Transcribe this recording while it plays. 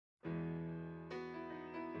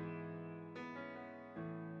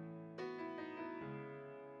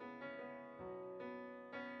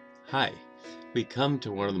Hi. We come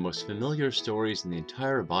to one of the most familiar stories in the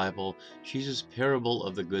entire Bible, Jesus' parable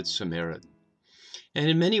of the Good Samaritan. And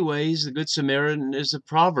in many ways, the Good Samaritan is a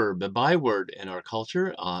proverb, a byword in our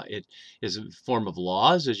culture. It is a form of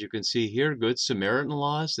laws, as you can see here, Good Samaritan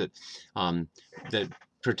laws um, that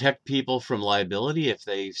protect people from liability if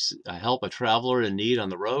they help a traveler in need on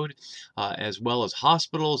the road, as well as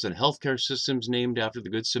hospitals and healthcare systems named after the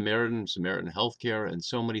Good Samaritan, Samaritan healthcare, and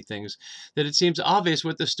so many things that it seems obvious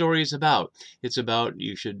what the story is about. It's about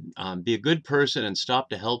you should be a good person and stop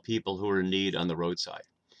to help people who are in need on the roadside.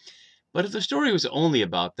 But if the story was only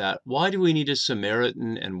about that, why do we need a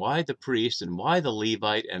Samaritan, and why the priest, and why the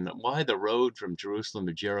Levite, and why the road from Jerusalem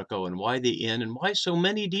to Jericho, and why the inn, and why so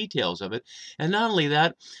many details of it? And not only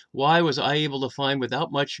that, why was I able to find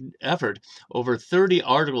without much effort over 30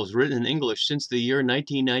 articles written in English since the year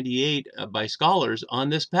 1998 by scholars on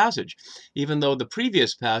this passage, even though the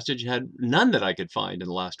previous passage had none that I could find in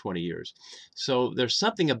the last 20 years. So there's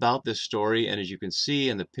something about this story, and as you can see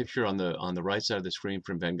in the picture on the right side of the screen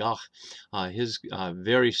from Van Gogh, his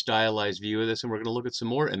very stylized view of this, and we're going to look at some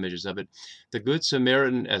more images of it. The Good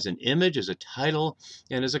Samaritan as an image, as a title,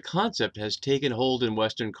 and as a concept has taken hold in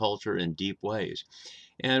Western culture in deep ways.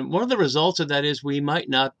 And one of the results of that is we might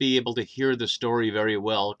not be able to hear the story very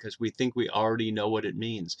well because we think we already know what it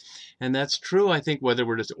means. And that's true, I think, whether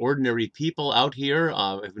we're just ordinary people out here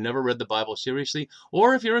who've never read the Bible seriously,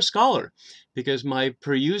 or if you're a scholar, because my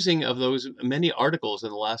perusing of those many articles in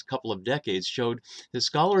the last couple of decades showed that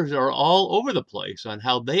scholars are all over the place on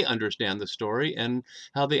how they understand the story and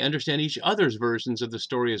how they understand each other's versions of the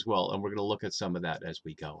story as well. And we're going to look at some of that as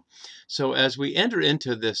we go. So as we enter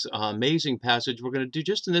into this amazing passage, we're going to do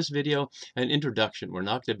just in this video an introduction. We're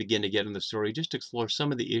not going to begin to get in the story, just explore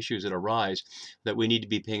some of the issues that arise that we need to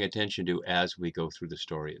be paying attention to as we go through the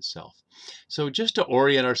story itself. So just to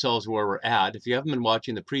orient ourselves where we're at, if you haven't been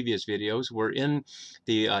watching the previous videos, we're in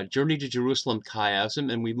the Journey to Jerusalem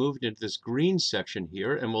chiasm, and we moved into this green section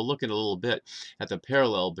here, and we'll look in a little bit at the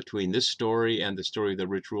parallel between this story and the story of the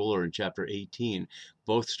rich ruler in chapter 18,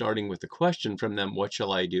 both starting with the question from them, what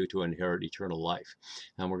shall I do to inherit eternal life?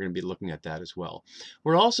 And we're going to be looking at that as well.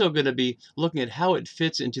 We're also going to be looking at how it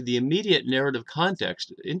fits into the immediate narrative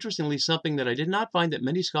context. Interestingly, something that I did not find that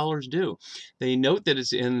many scholars do. They note that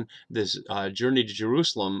it's in this Journey to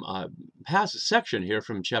Jerusalem section here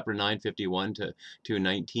from chapter 951 to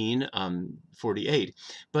 1948,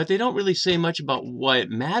 but they don't really say much about why it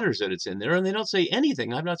matters that it's in there, and they don't say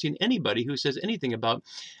anything. I've not seen anybody who says anything about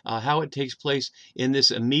how it takes place in this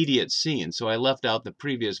immediate scene. So I left out the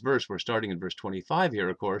previous verse. We're starting in verse 25 here,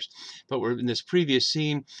 of course, but we're in this previous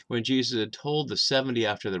scene when Jesus had told the 70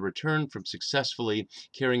 after the return from successfully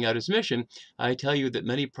carrying out his mission, I tell you that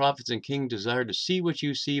many prophets and kings desire to see what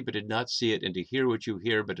you see, but did not see it, and to hear what you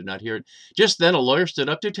hear, but did not hear it. Just then a lawyer stood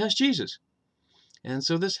up to test Jesus. And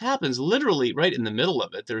so this happens literally right in the middle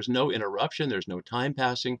of it. There's no interruption. There's no time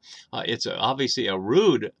passing. It's obviously a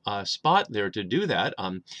rude spot there to do that.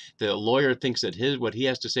 The lawyer thinks that what he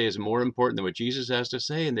has to say is more important than what Jesus has to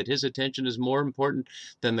say, and that his attention is more important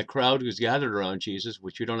than the crowd who's gathered around Jesus,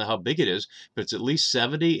 which we don't know how big it is, but it's at least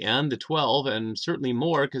 70 and the 12, and certainly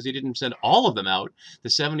more because he didn't send all of them out.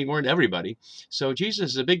 The 70 weren't everybody. So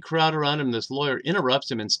Jesus has a big crowd around him. This lawyer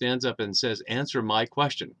interrupts him and stands up and says, answer my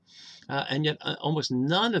question. And yet almost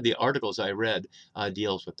none of the articles I read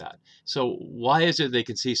deals with that. So why is it they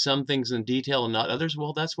can see some things in detail and not others?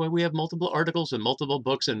 Well, that's why we have multiple articles and multiple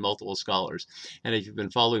books and multiple scholars. And if you've been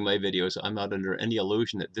following my videos, I'm not under any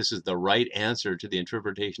illusion that this is the right answer to the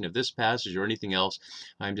interpretation of this passage or anything else.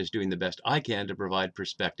 I'm just doing the best I can to provide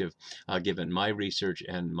perspective given my research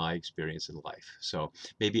and my experience in life. So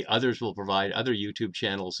maybe others will provide other YouTube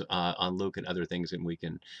channels on Luke and other things, and we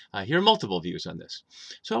can hear multiple views on this.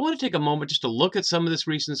 So I want to take a moment just to look at some of this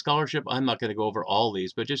recent scholarship. I'm not going to go over all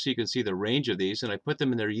these, but just so you can see the range of these, and I put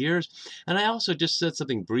them in their years, and I also just said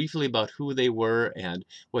something briefly about who they were and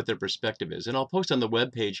what their perspective is. And I'll post on the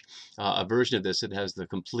webpage a version of this that has the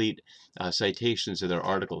complete citations of their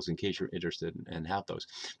articles in case you're interested and have those.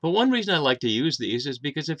 But one reason I like to use these is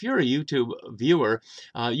because if you're a YouTube viewer,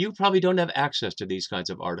 you probably don't have access to these kinds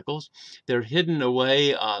of articles. They're hidden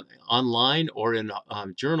away online or in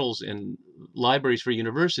journals in libraries for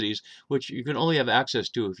universities, which you can only have access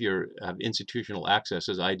to if you have institutional access,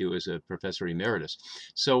 as I do as a professor emeritus.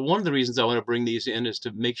 So one of the reasons I want to bring these in is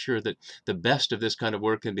to make sure that the best of this kind of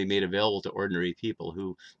work can be made available to ordinary people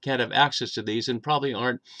who can't have access to these and probably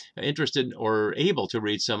aren't interested or able to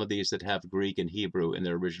read some of these that have Greek and Hebrew in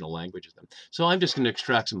their original languages. So I'm just going to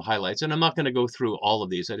extract some highlights, and I'm not going to go through all of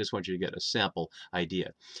these. I just want you to get a sample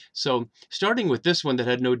idea. So starting with this one that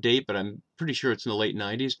had no date, but I'm pretty sure it's in the late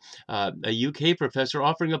 90s, a UK professor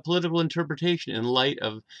offering a political interpretation in light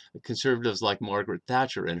of conservatives like Margaret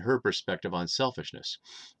Thatcher and her perspective on selfishness.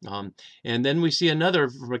 Um, and then we see another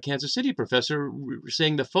from a Kansas City professor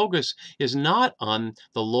saying the focus is not on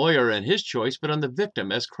the lawyer and his choice, but on the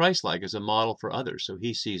victim as Christ-like, as a model for others. So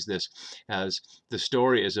he sees this as the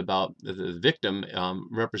story is about the victim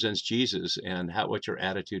represents Jesus, and what's your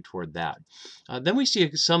attitude toward that. Then we see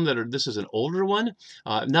some that are, this is an older one,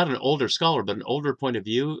 not an older scholar, but an older point of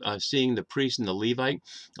view, seeing the priest and the Levite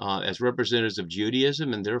as representatives of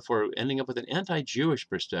Judaism, and therefore ending up with an anti-Jewish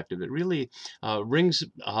perspective that really rings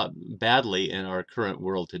badly in our current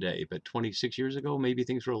world today. But 26 years ago, maybe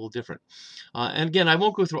things were a little different. And again, I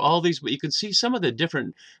won't go through all these, but you can see some of the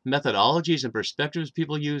different methodologies and perspectives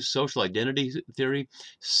people use: social identity theory,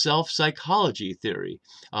 self-psychology theory.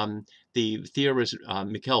 The theorist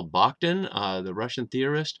Mikhail Bakhtin, the Russian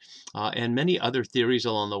theorist, and many other theories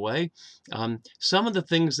along the way. Some of the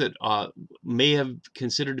things that may have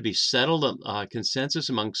considered to be settled consensus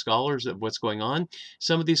among scholars of what's going on,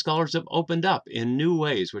 some of these scholars have opened up in new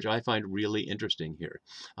ways, which I find really interesting here.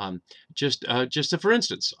 Just for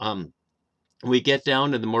instance, we get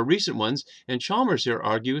down to the more recent ones, and Chalmers here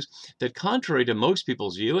argues that contrary to most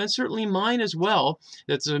people's view, and certainly mine as well,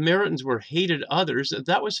 that the Samaritans were hated others,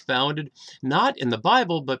 that was founded not in the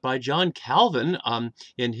Bible, but by John Calvin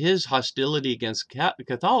in his hostility against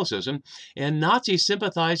Catholicism, and Nazi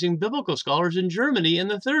sympathizing biblical scholars in Germany in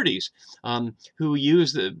the 30s, who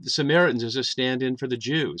used the Samaritans as a stand-in for the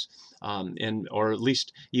Jews. Or at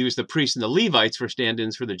least use the priests and the Levites for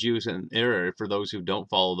stand-ins for the Jews and error for those who don't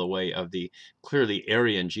follow the way of the clearly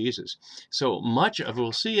Aryan Jesus. So much of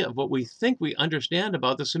we'll see of what we think we understand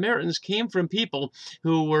about the Samaritans came from people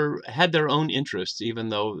who had their own interests, even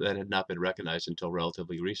though that had not been recognized until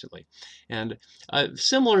relatively recently. And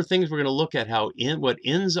similar things we're going to look at how what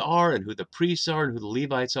inns are and who the priests are and who the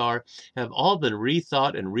Levites are have all been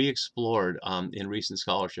rethought and re-explored in recent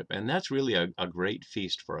scholarship. And that's really a great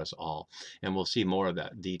feast for us all. And we'll see more of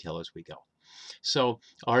that detail as we go. So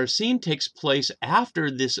our scene takes place after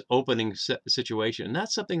this opening situation. And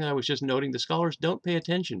that's something that I was just noting the scholars don't pay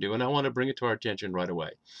attention to, and I want to bring it to our attention right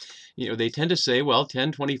away. They tend to say, well,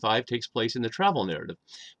 10:25 takes place in the travel narrative,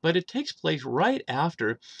 but it takes place right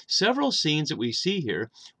after several scenes that we see here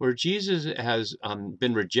where Jesus has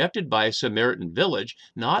been rejected by a Samaritan village,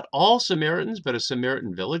 not all Samaritans, but a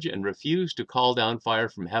Samaritan village, and refused to call down fire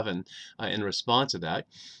from heaven in response to that.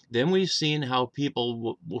 Then we've seen how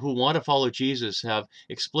people who want to follow Jesus have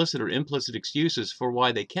explicit or implicit excuses for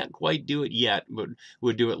why they can't quite do it yet, but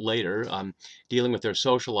would do it later, dealing with their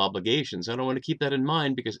social obligations. I don't want to keep that in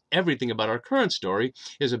mind, because everything about our current story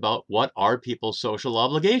is about what are people's social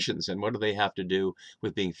obligations and what do they have to do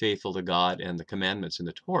with being faithful to God and the commandments in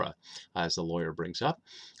the Torah, as the lawyer brings up.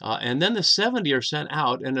 And then the 70 are sent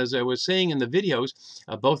out, and as I was saying in the videos,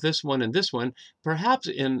 both this one and this one, perhaps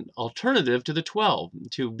in alternative to the 12,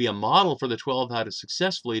 to be a model for the 12 how to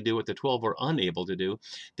successfully do what the 12 were unable to do.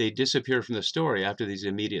 They disappear from the story after these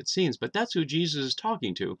immediate scenes, but that's who Jesus is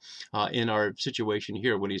talking to in our situation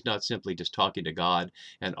here, when he's not simply just talking to God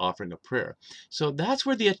and offering a prayer. So that's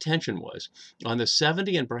where the attention was, on the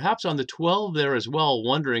 70 and perhaps on the 12 there as well,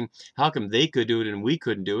 wondering how come they could do it and we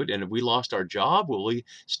couldn't do it, and if we lost our job, will we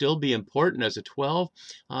still be important as a 12?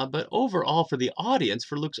 But overall, for the audience,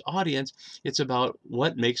 for Luke's audience, it's about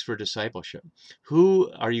what makes for discipleship.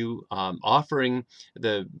 Who are you offering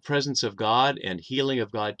the presence of God and healing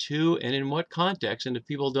of God to, and in what context? And if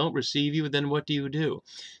people don't receive you, then what do you do?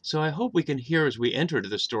 So I hope we can hear as we enter to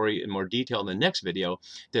the story in more detail in the next video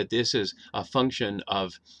that this is a function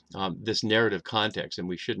of this narrative context, and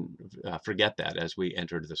we shouldn't forget that as we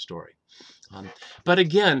enter to the story. But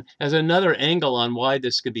again, as another angle on why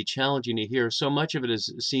this could be challenging to hear, so much of it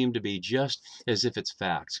has seemed to be just as if it's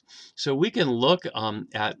facts. So we can look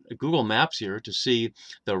at Google Maps here to see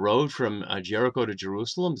the road from Jericho to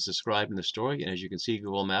Jerusalem as described in the story. And as you can see,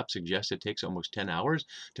 Google Maps suggests it takes almost 10 hours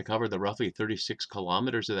to cover the roughly 36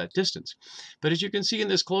 kilometers of that distance. But as you can see in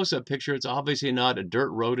this close-up picture, it's obviously not a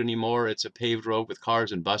dirt road anymore. It's a paved road with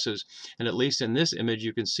cars and buses. And at least in this image,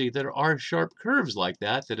 you can see there are sharp curves like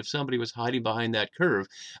that if somebody was hiding behind that curve,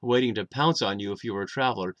 waiting to pounce on you if you were a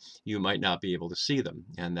traveler, you might not be able to see them.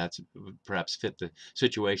 And that's perhaps fit the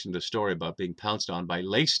situation of the story about being pounced on by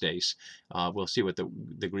laestace. We'll see what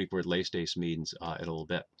the Greek word laestace means in a little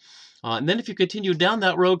bit. And then if you continue down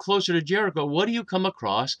that road closer to Jericho, what do you come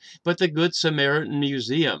across but the Good Samaritan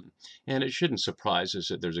Museum? And it shouldn't surprise us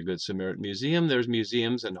that there's a Good Samaritan Museum. There's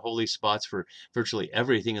museums and holy spots for virtually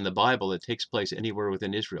everything in the Bible that takes place anywhere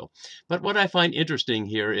within Israel. But what I find interesting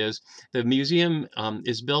here is the museum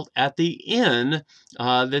is built at the inn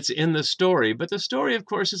that's in the story. But the story, of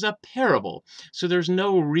course, is a parable. So there's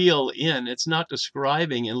no real inn. It's not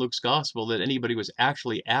describing in Luke's gospel that anybody was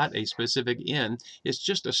actually at a specific inn. It's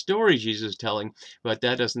just a story Jesus is telling, but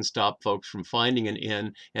that doesn't stop folks from finding an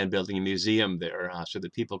inn and building a museum there so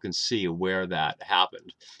that people can see where that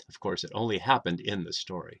happened. Of course, it only happened in the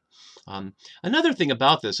story. Another thing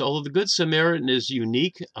about this, although the Good Samaritan is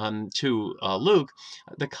unique to Luke,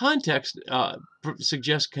 the context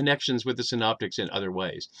suggests connections with the synoptics in other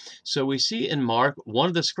ways. So we see in Mark, one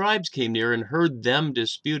of the scribes came near and heard them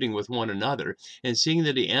disputing with one another, and seeing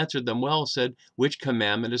that he answered them well, said, "Which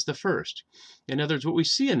commandment is the first?" In other words, what we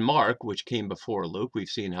see in Mark, which came before Luke, we've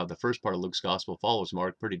seen how the first part of Luke's gospel follows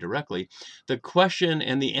Mark pretty directly, the question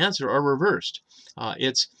and the answer are reversed.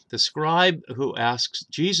 It's the scribe who asks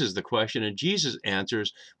Jesus the question, and Jesus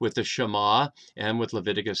answers with the Shema and with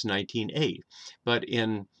Leviticus 19:8. But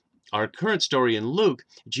in our current story in Luke,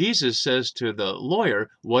 Jesus says to the lawyer,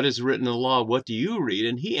 "What is written in the law? What do you read?"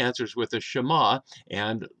 And he answers with the Shema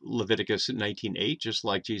and Leviticus 19:8, just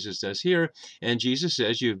like Jesus says here. And Jesus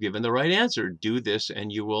says, "You've given the right answer. Do this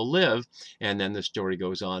and you will live." And then the story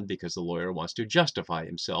goes on because the lawyer wants to justify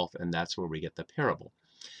himself, and that's where we get the parable.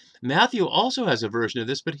 Matthew also has a version of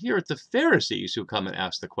this, but here it's the Pharisees who come and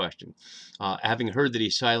ask the question, having heard that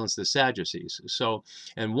he silenced the Sadducees. So,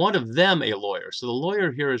 and one of them a lawyer. So the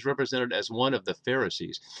lawyer here is represented as one of the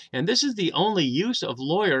Pharisees. And this is the only use of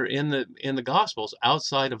lawyer in the Gospels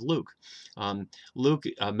outside of Luke.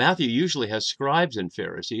 Matthew usually has scribes and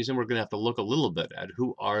Pharisees, and we're going to have to look a little bit at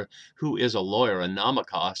who is a lawyer, a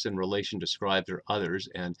nomikos, in relation to scribes or others.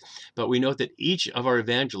 But we note that each of our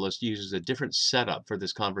evangelists uses a different setup for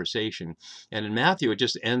this conversation. And in Matthew, it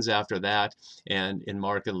just ends after that. And in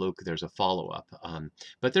Mark and Luke, there's a follow-up.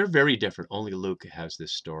 But they're very different. Only Luke has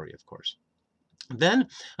this story, of course. Then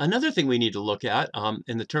another thing we need to look at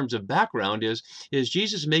in the terms of background is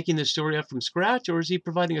Jesus making this story up from scratch, or is he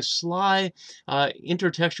providing a sly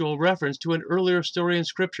intertextual reference to an earlier story in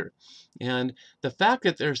Scripture? And the fact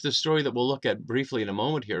that there's this story that we'll look at briefly in a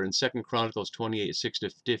moment here in 2 Chronicles 28,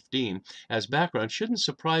 6-15 as background shouldn't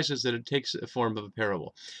surprise us that it takes the form of a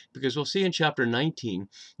parable. Because we'll see in chapter 19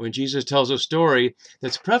 when Jesus tells a story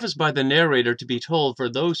that's prefaced by the narrator to be told for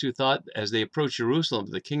those who thought as they approached Jerusalem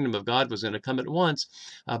that the kingdom of God was going to come at once,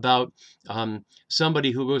 about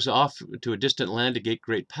somebody who goes off to a distant land to get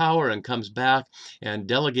great power and comes back and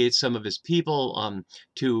delegates some of his people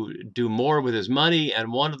to do more with his money,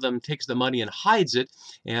 and one of them takes the money and hides it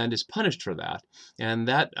and is punished for that. And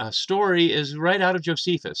that story is right out of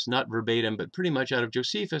Josephus, not verbatim, but pretty much out of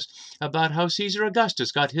Josephus, about how Caesar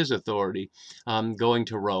Augustus got his authority going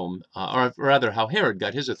to Rome, or rather how Herod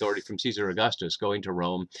got his authority from Caesar Augustus going to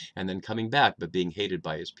Rome and then coming back, but being hated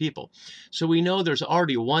by his people. So we know there's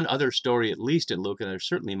already one other story, at least in Luke, and there's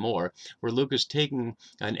certainly more, where Luke is taking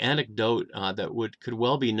an anecdote that could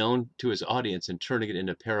well be known to his audience and turning it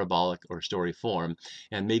into parabolic or story form,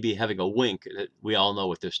 and maybe having a wink that we all know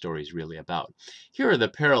what this story is really about. Here are the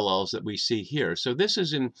parallels that we see here. So this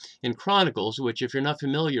is in Chronicles, which, if you're not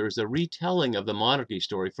familiar, is a retelling of the monarchy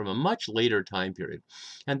story from a much later time period.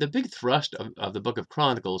 And the big thrust of the book of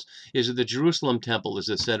Chronicles is that the Jerusalem temple is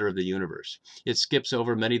the center of the universe. It skips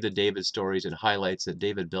over many of the David stories and highlights that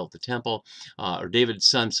David built the temple, or David's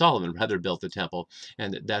son Solomon rather built the temple,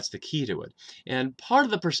 and that's the key to it. And part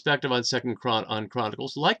of the perspective on on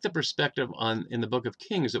Chronicles, like the perspective in the book of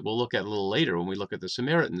Kings that we'll look at a little later when we look at the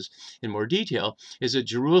Samaritans in more detail, is that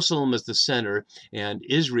Jerusalem is the center and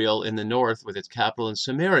Israel in the north with its capital in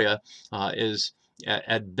Samaria is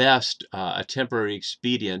at best a temporary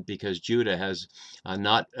expedient because Judah has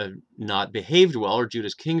not behaved well, or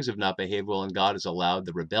Judah's kings have not behaved well, and God has allowed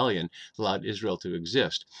the rebellion, allowed Israel to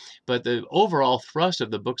exist. But the overall thrust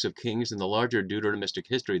of the books of Kings and the larger Deuteronomistic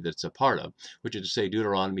history that it's a part of, which is to say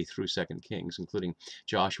Deuteronomy through 2 Kings, including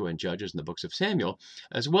Joshua and Judges and the books of Samuel,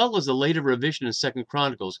 as well as the later revision in 2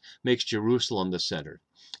 Chronicles, makes Jerusalem the center.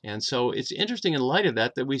 And so it's interesting in light of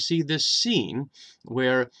that we see this scene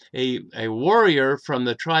where a warrior from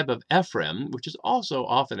the tribe of Ephraim, which is also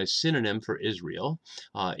often a synonym for Israel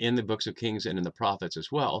in the books of Kings and in the prophets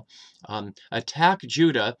as well, attack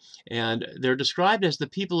Judah, and they're described as the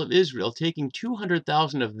people of Israel taking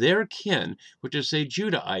 200,000 of their kin, which is, say,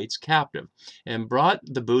 Judahites, captive, and brought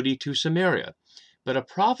the booty to Samaria. But a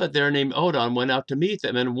prophet there named Odon went out to meet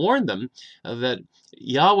them and warned them that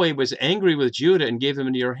Yahweh was angry with Judah and gave them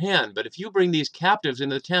into your hand. But if you bring these captives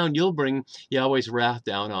into the town, you'll bring Yahweh's wrath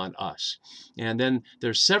down on us. And then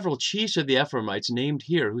there's several chiefs of the Ephraimites named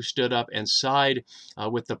here who stood up and side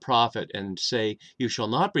with the prophet and say, you shall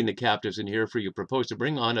not bring the captives in here, for you propose to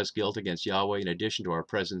bring on us guilt against Yahweh in addition to our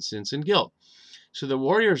present sins and guilt. So the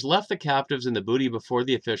warriors left the captives and the booty before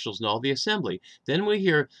the officials and all the assembly. Then we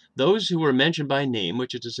hear those who were mentioned by name,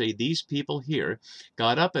 which is to say these people here,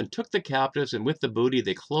 got up and took the captives, and with the booty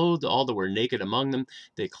they clothed all that were naked among them.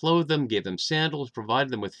 They clothed them, gave them sandals,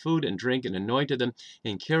 provided them with food and drink, and anointed them,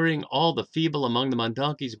 and carrying all the feeble among them on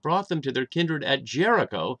donkeys, brought them to their kindred at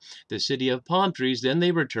Jericho, the city of palm trees. Then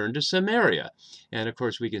they returned to Samaria. And of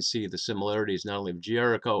course we can see the similarities not only of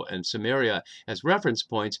Jericho and Samaria as reference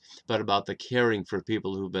points, but about the caring for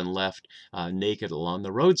people who've been left naked along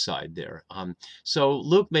the roadside there. So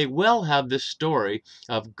Luke may well have this story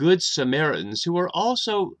of good Samaritans who are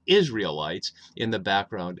also Israelites in the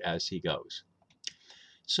background as he goes.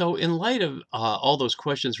 So in light of all those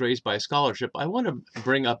questions raised by scholarship, I want to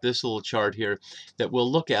bring up this little chart here that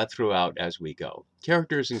we'll look at throughout as we go.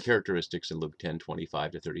 Characters and characteristics in Luke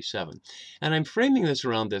 10:25 to 37. And I'm framing this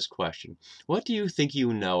around this question. What do you think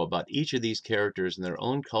you know about each of these characters in their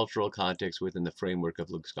own cultural context within the framework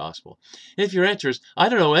of Luke's gospel? And if your answer is, I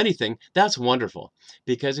don't know anything, that's wonderful.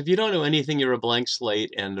 Because if you don't know anything, you're a blank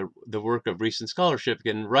slate, and the work of recent scholarship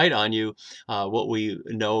can write on you what we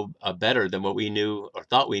know better than what we knew or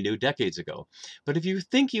thought we knew decades ago. But if you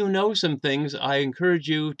think you know some things, I encourage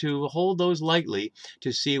you to hold those lightly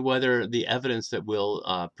to see whether the evidence that we'll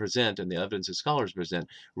present and the evidence that scholars present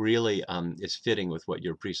really is fitting with what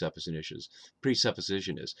your presupposition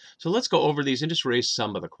is. So let's go over these and just raise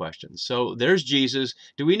some of the questions. So there's Jesus.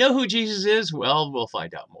 Do we know who Jesus is? Well, we'll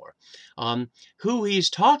find out more. Who he's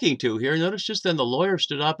talking to here, notice just then the lawyer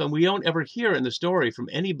stood up, and we don't ever hear in the story from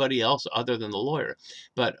anybody else other than the lawyer.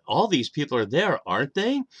 But all these people are there, aren't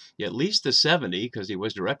they? At least the 70, because he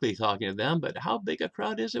was directly talking to them. But how big a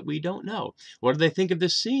crowd is it? We don't know. What do they think of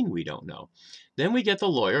this scene? We don't know. Then we get the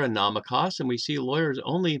lawyer, Anamachos, and we see lawyers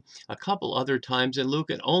only a couple other times in Luke,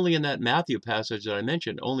 and only in that Matthew passage that I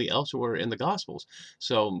mentioned, only elsewhere in the Gospels.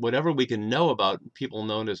 So whatever we can know about people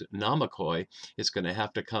known as Namakoi is going to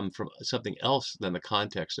have to come from something else than the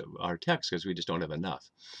context of our text, because we just don't have enough.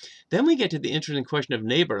 Then we get to the interesting question of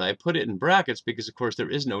neighbor, and I put it in brackets because, of course, there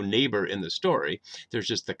is no neighbor in the story. There's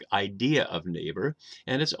just the idea of neighbor,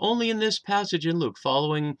 and it's only in this passage in Luke,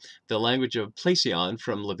 following the language of plesion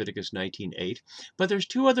from Leviticus 19:8. But there's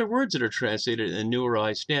two other words that are translated in the New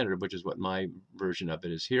Revised Standard, which is what my version of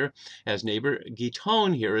it is here, as neighbor.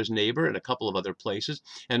 Giton here is neighbor in a couple of other places,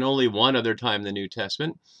 and only one other time in the New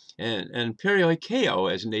Testament. And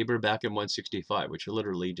perioikeo as neighbor back in 165, which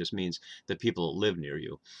literally just means the people that live near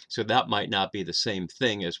you. So that might not be the same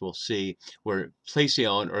thing, as we'll see, where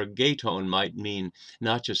plesion or gaton might mean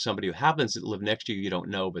not just somebody who happens to live next to you don't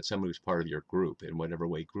know, but somebody who's part of your group, in whatever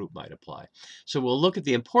way group might apply. So we'll look at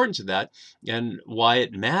the importance of that and why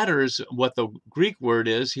it matters what the Greek word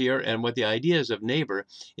is here and what the idea is of neighbor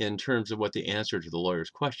in terms of what the answer to the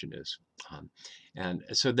lawyer's question is. And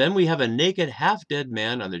so then we have a naked, half-dead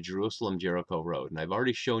man on the Jerusalem-Jericho road. And I've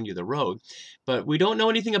already shown you the road, but we don't know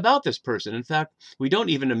anything about this person. In fact, we don't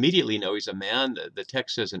even immediately know he's a man. The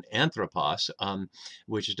text says an anthropos,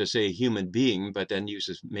 which is to say a human being, but then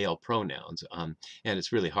uses male pronouns. And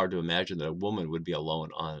it's really hard to imagine that a woman would be alone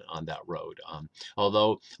on that road.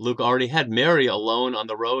 Although Luke already had Mary alone on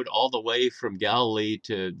the road all the way from Galilee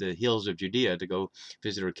to the hills of Judea to go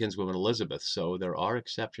visit her kinswoman Elizabeth. So there are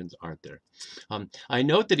exceptions, aren't there? I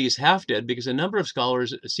note that he's half dead because a number of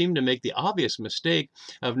scholars seem to make the obvious mistake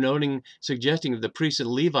of suggesting that the priest and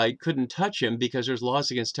Levite couldn't touch him because there's laws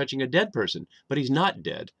against touching a dead person. But he's not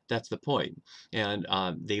dead. That's the point. And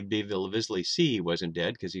they'd be able to visibly see he wasn't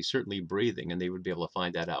dead because he's certainly breathing, and they would be able to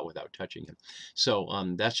find that out without touching him. So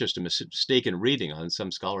that's just a mistaken reading on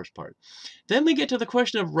some scholars' part. Then we get to the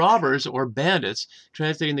question of robbers or bandits,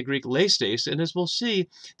 translating the Greek leistes, and as we'll see,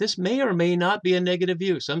 this may or may not be a negative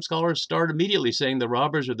view. Some scholars start immediately saying the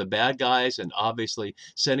robbers are the bad guys, and obviously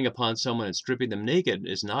setting upon someone and stripping them naked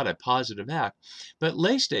is not a positive act. But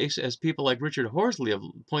leistes, as people like Richard Horsley have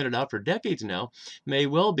pointed out for decades now, may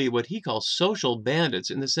well be what he calls social bandits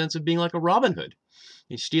in the sense of being like a Robin Hood.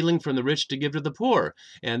 stealing from the rich to give to the poor.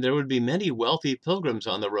 And there would be many wealthy pilgrims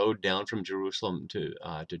on the road down from Jerusalem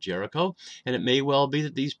to Jericho. And it may well be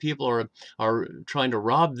that these people are trying to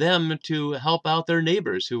rob them to help out their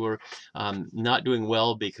neighbors who are not doing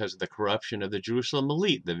well because of the corruption of the Jerusalem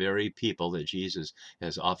elite, the very people that Jesus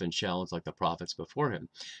has often challenged, like the prophets before him.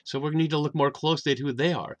 So we need to look more closely at who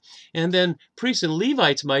they are. And then priests and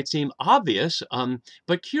Levites might seem obvious,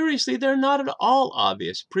 but curiously, they're not at all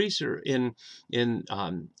obvious. Priests are in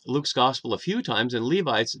Luke's gospel a few times, and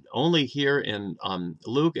Levites only here in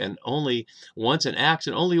Luke, and only once in Acts,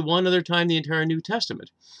 and only one other time in the entire New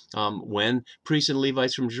Testament, when priests and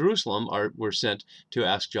Levites from Jerusalem were sent to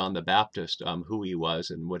ask John the Baptist who he was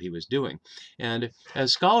and what he was doing. And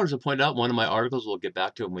as scholars have pointed out, one of my articles we'll get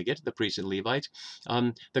back to when we get to the priests and Levites,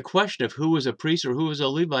 the question of who was a priest or who was a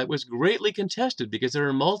Levite was greatly contested because there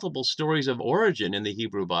are multiple stories of origin in the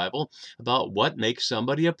Hebrew Bible about what makes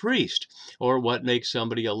somebody a priest or what makes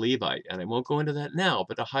somebody a Levite. And I won't go into that now,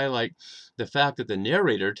 but to highlight the fact that the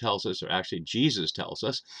narrator tells us, or actually Jesus tells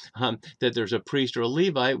us, that there's a priest or a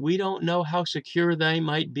Levite, we don't know how secure they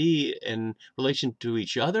might be in relation to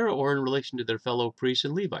each other or in relation to their fellow priests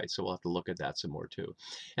and Levites. So we'll have to look at that some more too.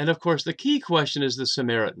 And of course, the key question is the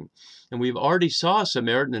Samaritan. And we've already saw a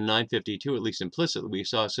Samaritan in 952, at least implicitly. We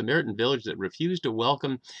saw a Samaritan village that refused to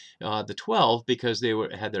welcome the 12 because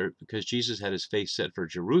because Jesus had his face set for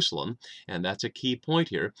Jerusalem, and that's a key point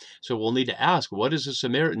here. So we'll need to ask, what is a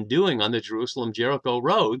Samaritan doing on the Jerusalem-Jericho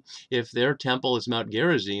road if their temple is Mount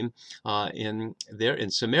Gerizim in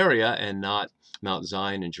Samaria and not Mount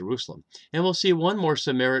Zion in Jerusalem? And we'll see one more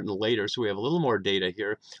Samaritan later, so we have a little more data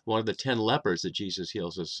here. One of the 10 lepers that Jesus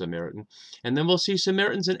heals is a Samaritan. And then we'll see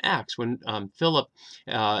Samaritans in Acts when Philip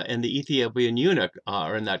and the Ethiopian eunuch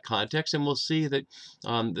are in that context, and we'll see that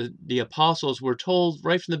the apostles were told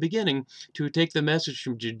right from the beginning to take the message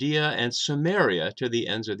from Judea and Samaria to the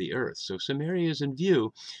ends of the earth. So Samaria is in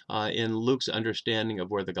view in Luke's understanding of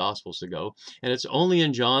where the Gospels to go. And it's only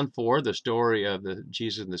in John 4, the story of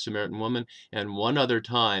Jesus and the Samaritan woman, and one other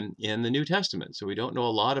time in the New Testament. So we don't know a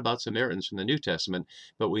lot about Samaritans from the New Testament,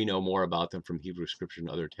 but we know more about them from Hebrew Scripture and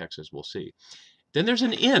other texts, as we'll see. Then there's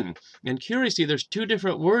an inn, and curiously, there's two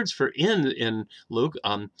different words for inn in Luke.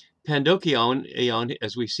 Pandokion,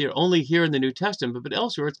 as we see only here in the New Testament, but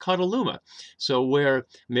elsewhere it's kataluma. So where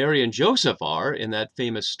Mary and Joseph are in that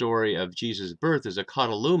famous story of Jesus' birth is a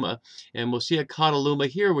kataluma, and we'll see a kataluma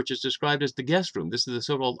here, which is described as the guest room. This is the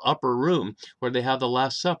so-called upper room where they have the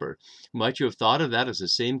Last Supper. Might you have thought of that as the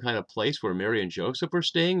same kind of place where Mary and Joseph were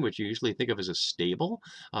staying, which you usually think of as a stable,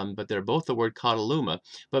 but they're both the word kataluma,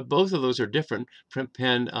 but both of those are different from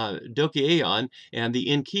Pandokion and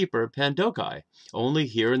the innkeeper Pandokai, only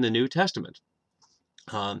here in the New Testament.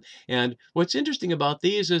 And what's interesting about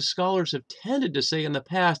these is scholars have tended to say in the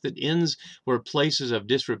past that inns were places of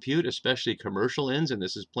disrepute, especially commercial inns, and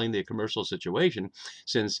this is plainly a commercial situation,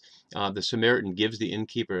 since the Samaritan gives the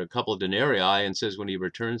innkeeper a couple of denarii and says when he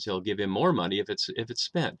returns he'll give him more money if it's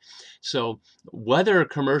spent. So whether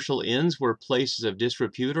commercial inns were places of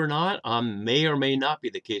disrepute or not may or may not be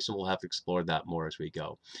the case, and we'll have to explore that more as we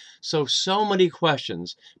go. So many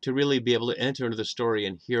questions to really be able to enter into the story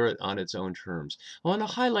and hear it on its own terms. I want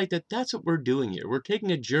to highlight that that's what we're doing here. We're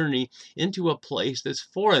taking a journey into a place that's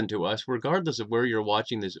foreign to us, regardless of where you're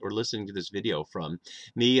watching this or listening to this video from.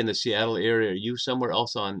 Me in the Seattle area, you somewhere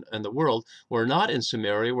else in the world. We're not in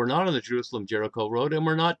Samaria, we're not on the Jerusalem-Jericho road, and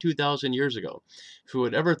we're not 2,000 years ago. For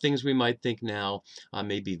whatever things we might think now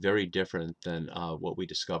may be very different than what we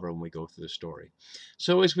discover when we go through the story.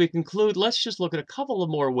 So as we conclude, let's just look at a couple of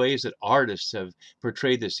more ways that artists have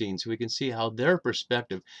portrayed the scene so we can see how their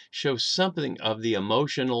perspective shows something of the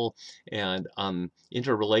emotional and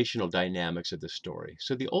interrelational dynamics of the story.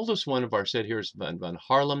 So the oldest one of our set here is Van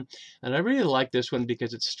Harlem, and I really like this one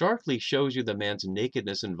because it starkly shows you the man's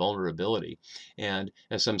nakedness and vulnerability, and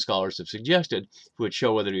as some scholars have suggested, would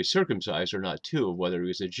show whether he was circumcised or not too, whether he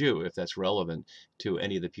was a Jew, if that's relevant to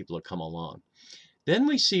any of the people that come along. Then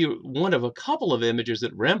we see one of a couple of images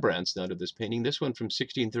that Rembrandt's done of this painting, this one from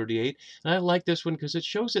 1638. And I like this one because it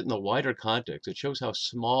shows it in the wider context. It shows how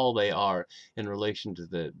small they are in relation to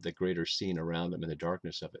the greater scene around them and the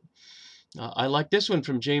darkness of it. I like this one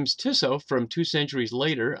from James Tissot from 2 centuries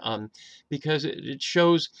later because it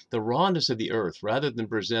shows the rawness of the earth. Rather than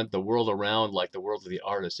present the world around like the world of the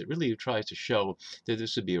artist, it really tries to show that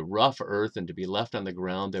this would be a rough earth, and to be left on the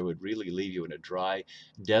ground there would really leave you in a dry,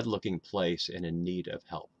 dead-looking place and in need of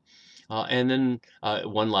help. And then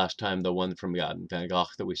one last time, the one from Van Gogh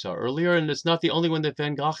that we saw earlier, and it's not the only one that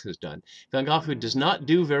Van Gogh has done. Van Gogh, who does not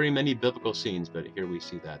do very many biblical scenes, but here we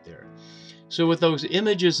see that there. So with those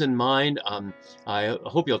images in mind, I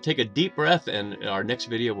hope you'll take a deep breath, and our next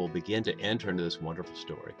video will begin to enter into this wonderful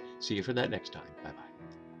story. See you for that next time. Bye-bye.